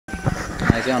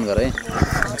चाहिँ अन गर है।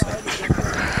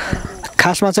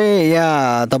 खासमा चाहिँ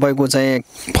यहाँ तपाईँको चाहिँ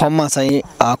फर्ममा चाहिँ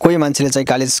कोही मान्छेले चाहिँ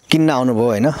कालिज किन्न आउनुभयो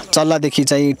होइन, चल्लादेखि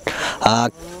चाहिँ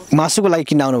मासुको लागि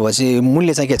किन्न आउनुभएपछि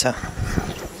मूल्य चाहिँ के छ?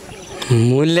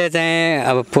 मूल्य चाहिँ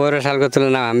अब पोहोर सालको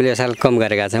तुलनामा हामीले यो साल कम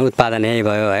गरेका छौँ। उत्पादन यही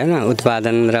भयो होइन,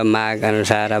 उत्पादन र माग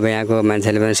अनुसार अब यहाँको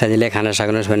मान्छेले पनि सजिलै खान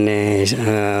सक्नुहोस् भन्ने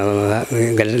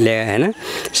होइन,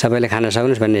 सबैले खान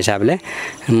सक्नुहोस् भन्ने हिसाबले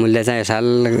मूल्य चाहिँ यो साल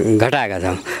घटाएका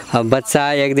छौँ। अब बच्चा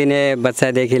एक दिने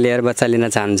बच्चादेखि लिएर बच्चा लिन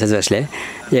चाहन्छ जसले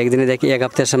एक दिनदेखि एक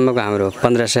हप्तासम्मको हाम्रो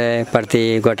 1500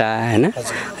 प्रति गोटा होइन,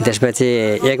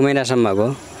 त्यसपछि एक महिनासम्मको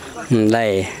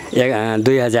लाई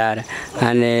 2000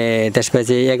 अनि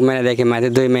त्यसपछि एक महिनादेखि माथि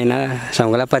 2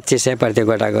 महिनासम्मलाई 2500 प्रति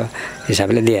गोटाको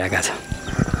हिसाबले दिएका छौँ।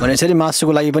 भनेपछि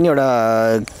मासुको लागि पनि एउटा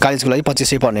कालिजको लागि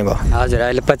 2500 पर्ने भयो। हजुर,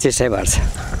 अहिले 2500 पर्छ।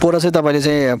 पोहोर चाहिँ तपाईँले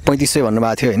चाहिँ 3500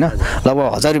 भन्नुभएको थियो होइन,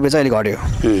 लगभग 1000 रुपियाँ चाहिँ अहिले घट्यो।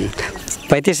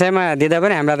 3500मा दिँदा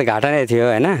पनि हामीलाई त घाटा नै थियो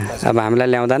होइन। अब हामीलाई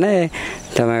ल्याउँदा नै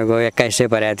तपाईँको 2100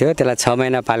 परेको थियो, त्यसलाई 6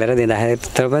 महिना पालेर दिँदाखेरि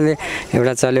तर पनि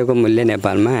एउटा चलेको मूल्य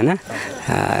नेपालमा होइन,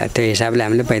 त्यो हिसाबले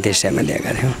हामीले 3500मा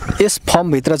दिएका थियौँ। यस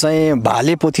फर्मभित्र चाहिँ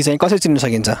भाले पोथी चाहिँ कसरी चिन्न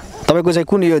सकिन्छ? तपाईँको चाहिँ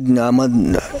कुन यो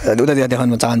म उता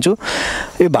देखाउन चाहन्छु,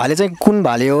 यो भाले चाहिँ कुन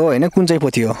भाले हो होइन, कुन चाहिँ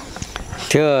पोथी हो?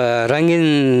 त्यो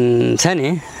रङ्गिन छ नि,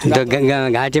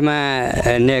 घाँटीमा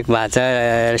नेक भएको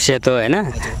छ सेतो होइन,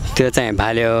 त्यो चाहिँ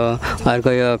भाले हो।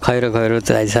 अर्को यो खैरो खैरो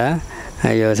चाहिँ छ,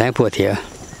 यो चाहिँ पोथी हो।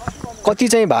 कति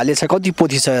चाहिँ भाले छ, कति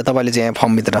पोथी छ तपाईँले चाहिँ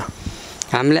फर्मभित्र?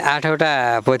 हामीले 8वटा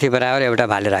पोथी बराबर एउटा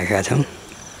भाले राखेका छौँ।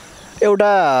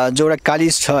 एउटा जो एउटा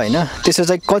कालिज छ होइन, त्यसको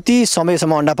चाहिँ कति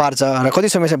समयसम्म अन्डा पार्छ र कति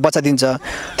समयसम्म बच्चा दिन्छ,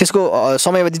 त्यसको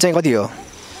समयावधि चाहिँ कति हो?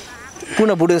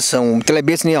 पुनः बुढो त्यसलाई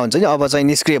बेच्ने हुन्छ नि, अब चाहिँ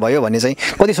निष्क्रिय भयो भने चाहिँ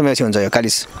कति समयपछि हुन्छ यो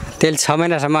कालिज? त्यसले 6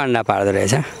 महिनासम्म अन्डा पार्दो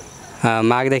रहेछ।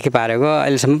 माघदेखि पारेको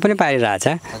अहिलेसम्म पनि पारिरहेछ,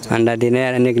 अन्डा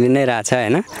दिने निक्लि नै रहेछ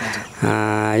होइन।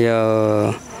 यो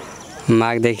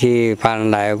माघदेखि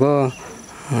पार्न लागेको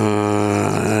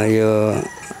यो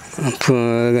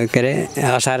के अरे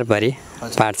असारभरि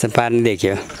पार्ने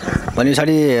देखियो। भने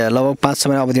पछाडि लगभग 5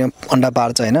 महिना अवधिमा अन्डा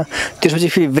पार्छ होइन, त्यसपछि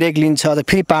फेरि ब्रेक लिन्छ,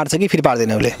 फेरि पार्छ कि फेरि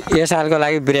पार्दैन उसले? यो सालको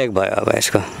लागि ब्रेक भयो अब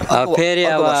यसको, अब फेरि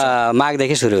अब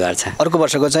माघदेखि सुरु गर्छ। अर्को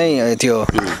वर्षको चाहिँ त्यो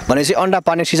भनेपछि अन्डा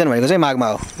पार्ने सिजन भनेको चाहिँ माघमा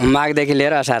हो। माघदेखि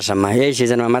लिएर असारसम्म यही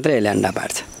सिजनमा मात्रै यसले अन्डा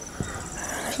पार्छ।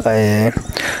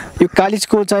 यो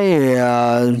कालिजको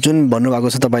चाहिँ जुन भन्नुभएको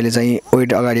छ तपाईँले चाहिँ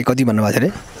वेट अगाडि कति भन्नुभएको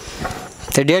थियो अरे?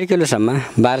 त्यो 1.5 किलोसम्म,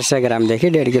 1200 ग्रामदेखि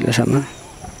 1.5 किलोसम्म।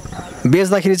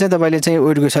 बेच्दाखेरि चाहिँ तपाईँले चाहिँ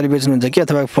वेटको हिसाबले बेच्नुहुन्छ कि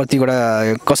अथवा प्रति गोटा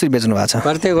कसरी बेच्नु भएको छ?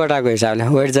 प्रति गोटाको हिसाबले,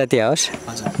 वेट जति आओस्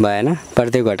भएन,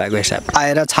 प्रति गोटाको हिसाब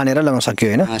आएर छानेर लगाउन सक्यो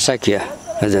होइन? सकियो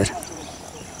हजुर।